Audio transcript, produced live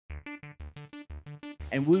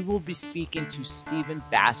and we will be speaking to Stephen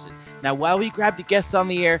Bassett. Now, while we grab the guests on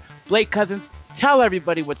the air, Blake Cousins, tell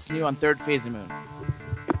everybody what's new on Third Phase of Moon.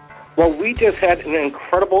 Well, we just had an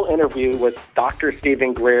incredible interview with Dr.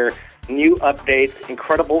 Stephen Greer, new updates,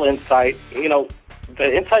 incredible insight. You know,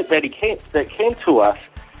 the insight that came to us,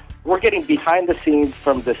 we're getting behind the scenes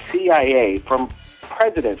from the CIA, from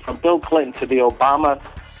presidents, from Bill Clinton to the Obama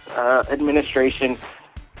administration,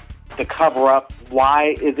 the cover-up.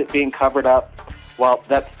 Why is it being covered up? Well,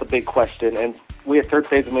 that's the big question, and we at Third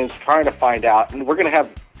Phase of Moon is trying to find out, and we're going to have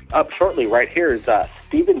up shortly right here is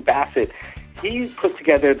Stephen Bassett. He put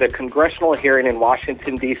together the congressional hearing in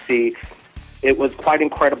Washington, D.C. It was quite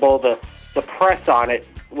incredible. The press on it,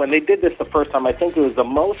 when they did this the first time, I think it was the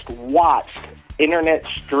most watched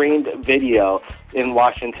internet-streamed video in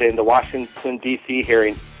Washington, the Washington, D.C.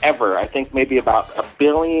 hearing ever. I think maybe about 1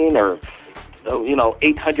 billion or,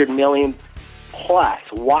 800 million plus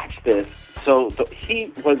watched this. So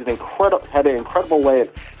he was had an incredible way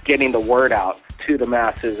of getting the word out to the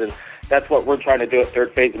masses, and that's what we're trying to do at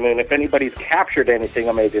Third Phase of Moon. If anybody's captured anything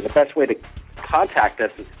amazing, the best way to contact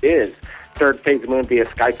us is Third Phase of Moon via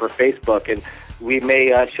Skype or Facebook, and we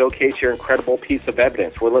may showcase your incredible piece of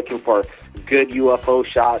evidence. We're looking for good UFO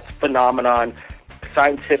shots, phenomenon,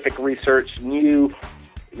 scientific research, new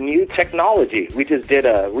technology. We just did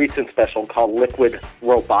a recent special called Liquid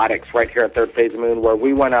Robotics right here at Third Phase of Moon, where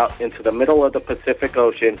we went out into the middle of the Pacific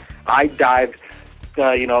Ocean. I dived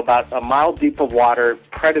about a mile deep of water,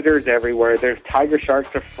 predators everywhere. There's tiger sharks,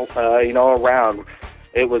 around.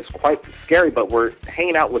 It was quite scary, but we're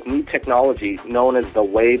hanging out with new technology known as the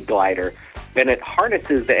wave glider. And it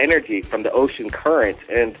harnesses the energy from the ocean current,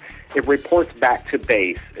 and it reports back to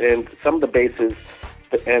base. And some of the bases,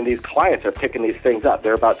 and these clients are picking these things up.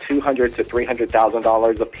 They're about $200,000 to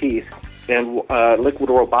 $300,000 a piece. And Liquid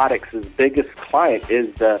Robotics' biggest client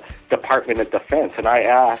is the Department of Defense. And I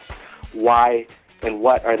asked why and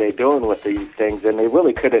what are they doing with these things, and they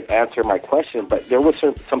really couldn't answer my question. But there was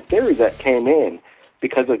some theories that came in,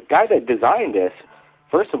 because the guy that designed this,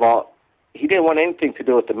 first of all, he didn't want anything to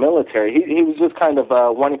do with the military. He was just kind of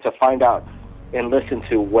wanting to find out and listen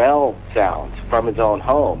to well sounds from his own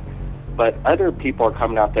home. But other people are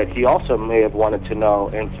coming out that he also may have wanted to know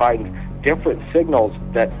and find different signals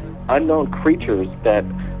that unknown creatures that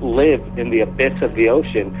live in the abyss of the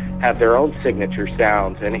ocean have their own signature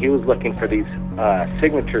sounds, and he was looking for these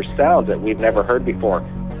signature sounds that we've never heard before.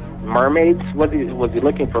 Mermaids? Was he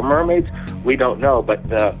looking for mermaids? We don't know, but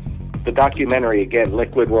the documentary, again,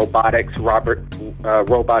 Liquid Robotics,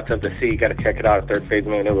 Robots of the Sea, you got to check it out at Third Phase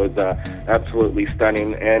Moon. It was absolutely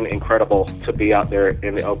stunning and incredible to be out there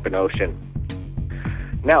in the open ocean.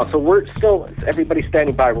 Now, so everybody's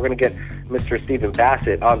standing by. We're going to get Mr. Stephen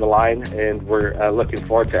Bassett on the line, and we're looking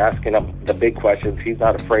forward to asking him the big questions. He's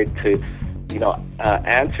not afraid to,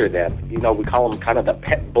 answer them. We call him kind of the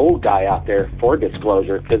pet bull guy out there for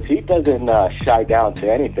Disclosure, because he doesn't shy down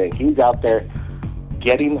to anything. He's out there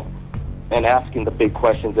getting and asking the big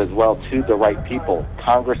questions as well to the right people.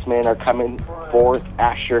 Congressmen are coming forth,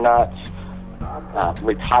 astronauts,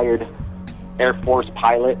 retired Air Force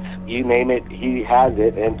pilots, you name it, he has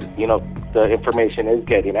it, and, the information is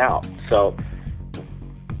getting out. So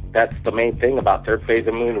that's the main thing about Third Phase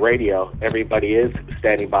of Moon Radio. Everybody is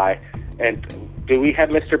standing by. And do we have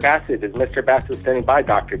Mr. Bassett? Is Mr. Bassett standing by,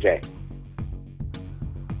 Dr. J?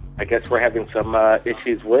 I guess we're having some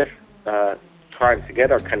issues with trying to get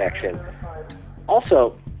our connection.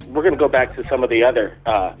 Also, we're going to go back to some of the other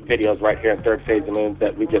videos right here at Third Phase of Moon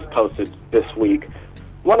that we just posted this week.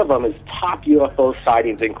 One of them is Top UFO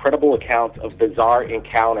Sightings, incredible accounts of bizarre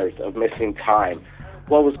encounters of missing time.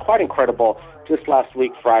 Well, it was quite incredible. Just last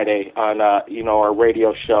week, Friday, on our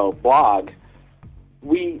radio show blog,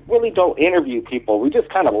 we really don't interview people. We just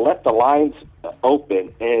kind of let the lines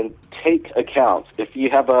open and take accounts. If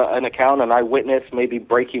you have an account, an eyewitness, maybe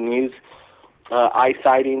breaking news, eye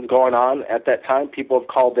sightings going on at that time, people have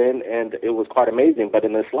called in, and it was quite amazing. But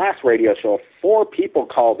in this last radio show, 4 people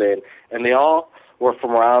called in, and they all were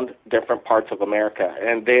from around different parts of America,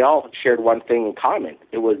 and they all shared one thing in common.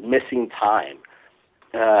 It was missing time.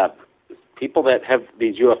 People that have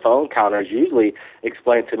these UFO encounters usually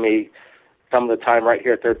explain to me some of the time right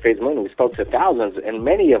here at Third Phase Moon. We spoke to thousands, and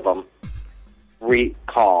many of them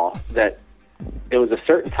recall that it was a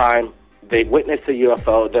certain time they witnessed a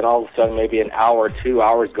UFO, then all of a sudden maybe an hour or 2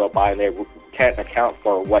 hours go by, and they can't account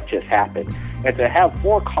for what just happened. And to have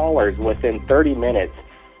 4 callers within 30 minutes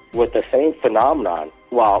with the same phenomenon,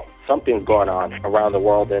 well, something's going on around the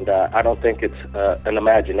world, and I don't think it's an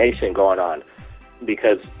imagination going on,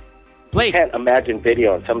 because Blake, you can't imagine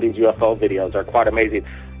video, and some of these UFO videos are quite amazing.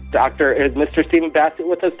 Is Mr. Stephen Bassett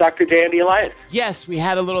with us, Dr. J. Andy Elias? Yes, we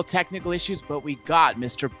had a little technical issues, but we got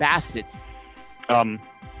Mr. Bassett.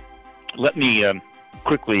 Let me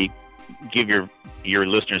quickly give your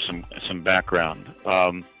listeners some background.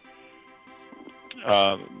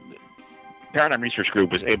 Paradigm Research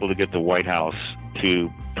Group was able to get the White House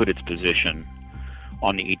to put its position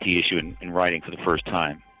on the ET issue in writing for the first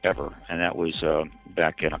time ever, and that was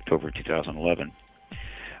back in October 2011.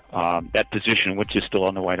 That position, which is still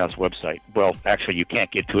on the White House website, well, actually you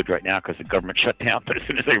can't get to it right now because the government shut down, but as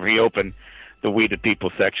soon as they reopen, the We the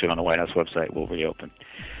People section on the White House website will reopen.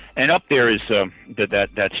 And up there is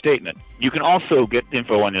that statement. You can also get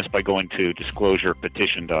info on this by going to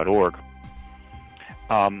disclosurepetition.org.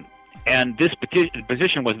 And this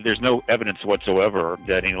position was there's no evidence whatsoever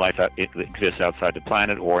that any life exists outside the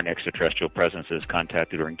planet or an extraterrestrial presence has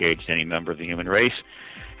contacted or engaged any member of the human race.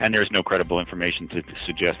 And there's no credible information to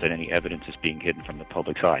suggest that any evidence is being hidden from the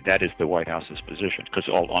public's eye. That is the White House's position, because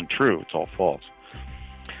it's all untrue. It's all false.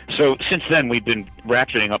 So since then, we've been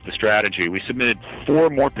ratcheting up the strategy. We submitted 4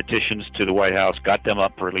 more petitions to the White House, got them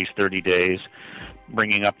up for at least 30 days,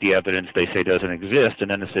 bringing up the evidence they say doesn't exist, and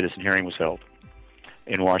then the citizen hearing was held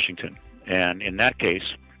in Washington. And in that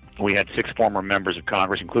case, we had 6 former members of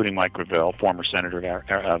Congress, including Mike Gravel, former senator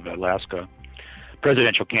of Alaska,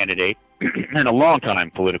 presidential candidate, and a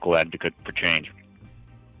long-time political advocate for change,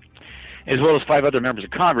 as well as 5 other members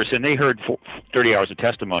of Congress, and they heard 30 hours of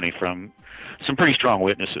testimony from some pretty strong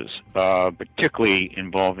witnesses, particularly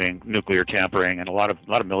involving nuclear tampering and a lot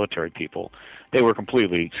of military people. They were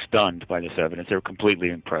completely stunned by this evidence. They were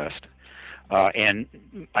completely impressed. And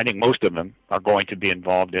I think most of them are going to be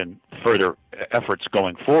involved in further efforts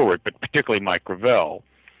going forward, but particularly Mike Gravel.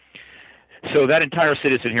 So that entire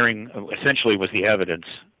citizen hearing essentially was the evidence,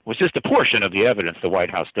 was just a portion of the evidence the White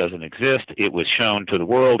House doesn't exist. It was shown to the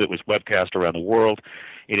world. It was webcast around the world.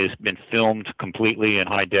 It has been filmed completely in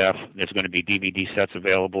high def. There's going to be DVD sets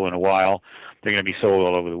available in a while. They're going to be sold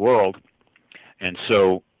all over the world. And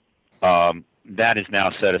so that has now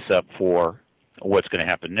set us up for what's going to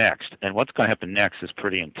happen next. And what's going to happen next is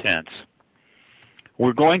pretty intense.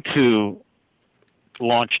 We're going to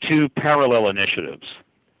launch 2 parallel initiatives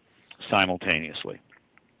simultaneously.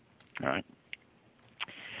 All right.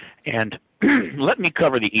 And let me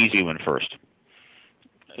cover the easy one first.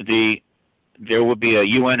 There will be a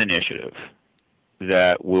UN initiative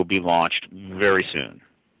that will be launched very soon.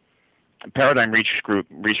 Paradigm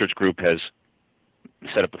Research Group has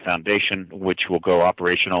set up a foundation which will go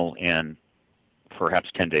operational in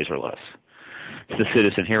perhaps 10 days or less. It's the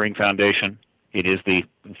Citizen Hearing Foundation. It is the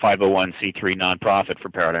 501c3 nonprofit for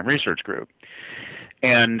Paradigm Research Group.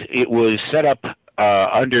 And it was set up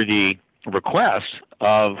under the request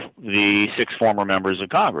of the 6 former members of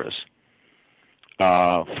Congress,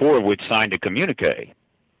 4 of which signed a communique,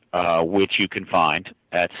 which you can find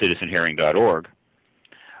at citizenhearing.org,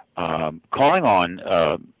 calling on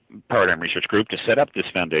Paradigm Research Group to set up this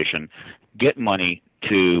foundation, get money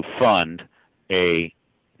to fund a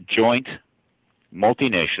joint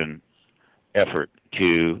multi-nation effort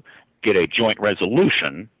to get a joint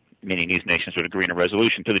resolution, meaning these nations would agree on a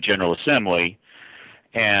resolution to the General Assembly,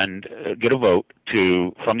 and get a vote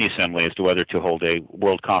from the Assembly as to whether to hold a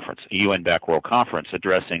world conference, a UN-backed world conference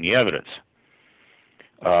addressing the evidence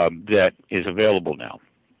that is available now.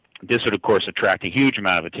 This would, of course, attract a huge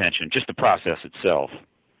amount of attention, just the process itself.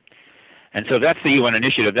 And so that's the UN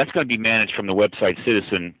initiative. That's going to be managed from the website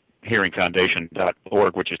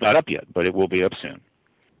citizenhearingfoundation.org, which is not up yet, but it will be up soon.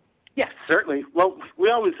 Yes, certainly. Well, we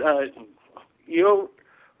always,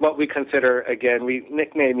 what we consider, again, we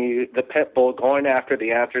nickname you the pit bull going after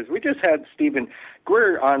the answers. We just had Stephen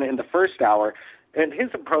Greer on in the first hour, and his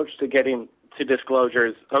approach to getting to disclosure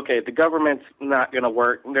is, okay, the government's not going to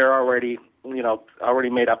work. They're already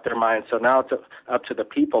made up their minds, so now it's up to the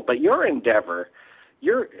people. But your endeavor,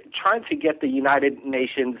 you're trying to get the United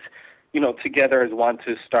Nations, together as one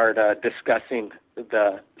to start discussing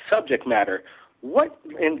the subject matter. What,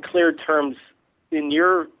 in clear terms, in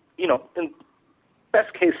your, in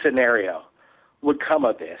best case scenario, would come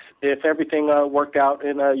of this if everything worked out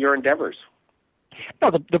in your endeavors? No,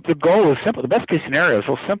 the goal is simple. The best case scenario is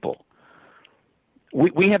so simple.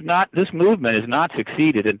 We have not, this movement has not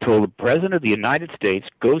succeeded until the President of the United States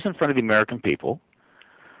goes in front of the American people,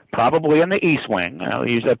 probably on the East Wing, I'll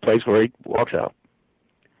use that place where he walks out,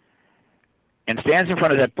 and stands in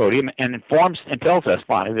front of that podium and informs and tells us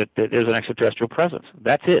finally that there's an extraterrestrial presence.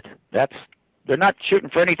 That's it. They're not shooting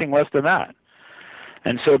for anything less than that.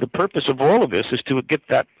 And so the purpose of all of this is to get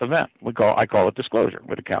that event. I call it disclosure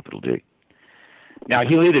with a capital D. Now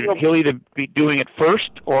he'll either be doing it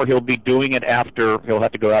first, or he'll be doing it after. He'll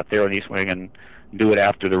have to go out there on East Wing and do it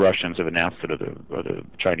after the Russians have announced it or the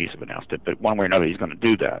Chinese have announced it. But one way or another, he's going to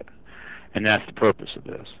do that, and that's the purpose of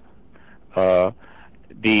this.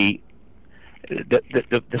 The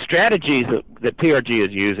strategies that PRG is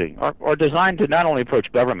using are designed to not only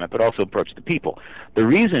approach government but also approach the people. The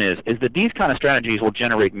reason is that these kind of strategies will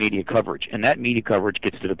generate media coverage, and that media coverage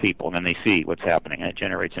gets to the people, and then they see what's happening, and it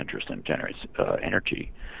generates interest and generates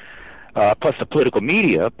energy. Plus, the political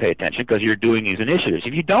media pay attention because you're doing these initiatives.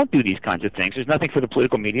 If you don't do these kinds of things, there's nothing for the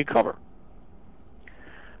political media to cover.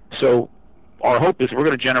 So our hope is we're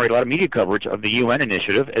going to generate a lot of media coverage of the UN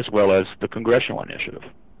initiative as well as the congressional initiative.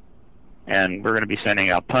 And we're going to be sending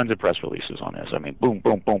out tons of press releases on this. I mean, boom,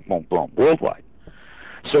 boom, boom, boom, boom, worldwide.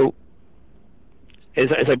 So, as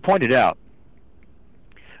I pointed out,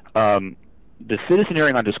 the citizen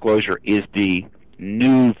hearing on disclosure is the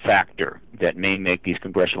new factor that may make these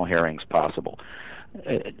congressional hearings possible.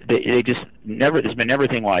 They just never. There's been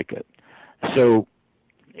everything like it. So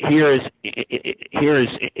here is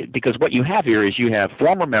because what you have here is you have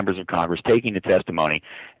former members of Congress taking the testimony,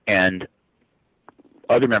 and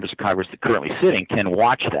other members of Congress that are currently sitting can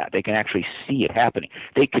watch that. They can actually see it happening.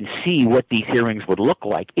 They can see what these hearings would look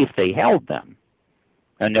like if they held them,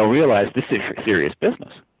 and they'll realize this is serious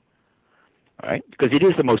business, right? Because it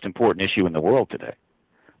is the most important issue in the world today,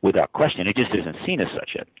 without question. It just isn't seen as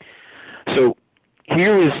such yet. So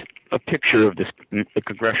here is a picture of the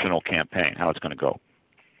congressional campaign, how it's going to go.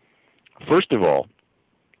 First of all,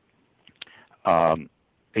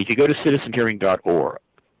 if you go to citizenhearing.org,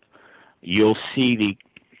 you'll see the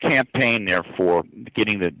campaign there for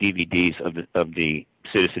getting the DVDs of the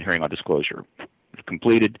citizen hearing on disclosure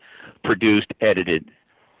completed, produced, edited,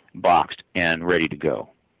 boxed, and ready to go.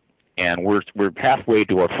 And we're halfway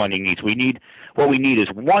to our funding needs. What we need is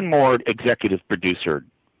one more executive producer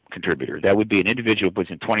contributor. That would be an individual who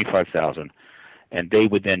puts in $25,000, and they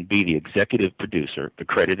would then be the executive producer,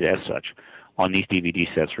 accredited as such, on these DVD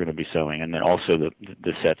sets we're going to be selling, and then also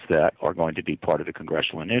the sets that are going to be part of the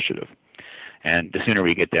congressional initiative. And the sooner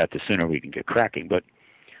we get that, the sooner we can get cracking. But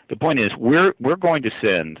the point is, we're going to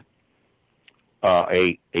send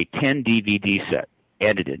a 10 DVD set,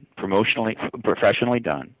 edited, professionally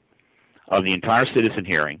done, of the entire citizen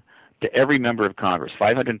hearing to every member of Congress,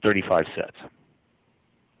 535 sets.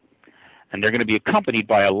 And they're going to be accompanied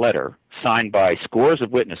by a letter signed by scores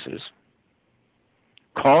of witnesses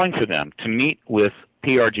calling for them to meet with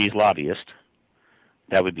PRG's lobbyist,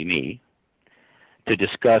 that would be me, to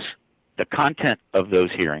discuss the content of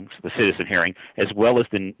those hearings, the citizen hearing, as well as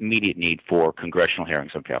the immediate need for congressional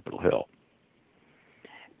hearings on Capitol Hill.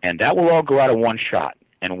 And that will all go out of one shot.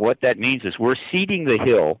 And what that means is we're seeding the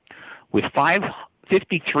Hill with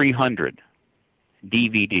 5,300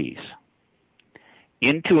 DVDs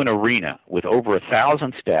into an arena with over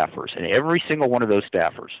 1,000 staffers, and every single one of those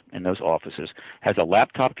staffers in those offices has a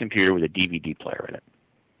laptop computer with a DVD player in it.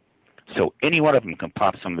 So any one of them can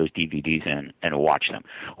pop some of those DVDs in and watch them.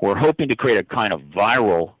 We're hoping to create a kind of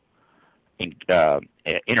viral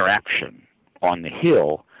interaction on the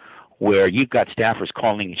Hill where you've got staffers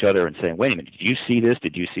calling each other and saying, wait a minute, did you see this?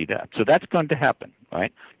 Did you see that? So that's going to happen,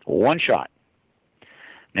 right? One shot.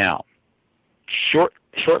 Now,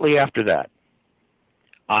 shortly after that,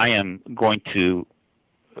 I am going to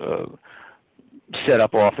set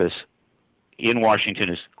up office in Washington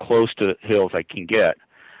as close to Hill as I can get,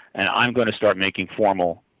 and I'm going to start making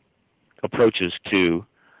formal approaches to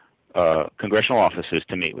congressional offices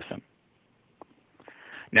to meet with them.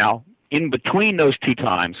 Now, in between those two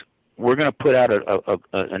times, we're going to put out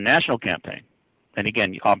a national campaign. And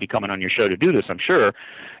again, I'll be coming on your show to do this, I'm sure.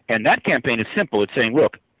 And that campaign is simple. It's saying,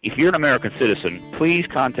 look, if you're an American citizen, please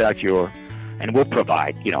contact and we'll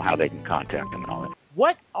provide, how they can contact them and all that.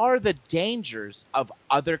 What are the dangers of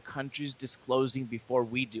other countries disclosing before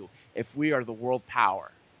we do, if we are the world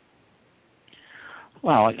power?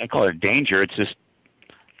 Well, I call it a danger. It's just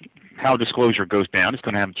how disclosure goes down. It's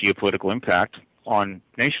going to have a geopolitical impact on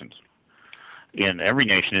nations. And every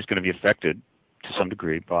nation is going to be affected to some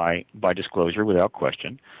degree by disclosure, without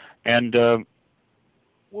question. And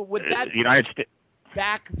would that the United States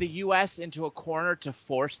back the U.S. into a corner to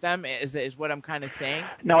force them? Is what I'm kind of saying?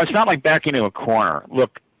 No, it's not like backing into a corner.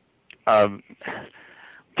 Look, the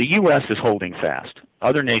U.S. is holding fast.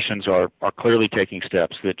 Other nations are clearly taking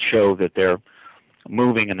steps that show that they're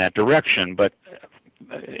moving in that direction. But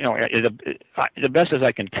the best as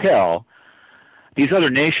I can tell, these other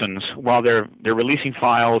nations, while they're releasing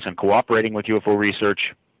files and cooperating with UFO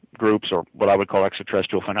research groups, or what I would call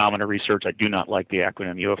extraterrestrial phenomena research — I do not like the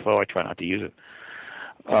acronym UFO. I try not to use it.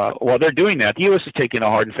 While they're doing that, the U.S. is taking a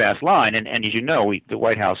hard and fast line. And as you know, the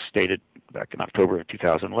White House stated back in October of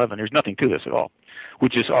 2011. There's nothing to this at all,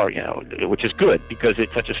 which is which is good because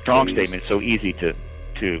it's such a strong statement. It's so easy to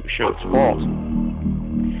show it's false.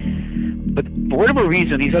 But for whatever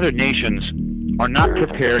reason, these other nations are not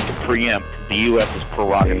prepared to preempt the U.S.'s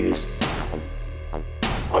prerogatives.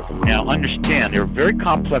 Now, understand, there are very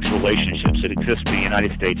complex relationships that exist between the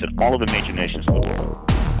United States and all of the major nations of the world.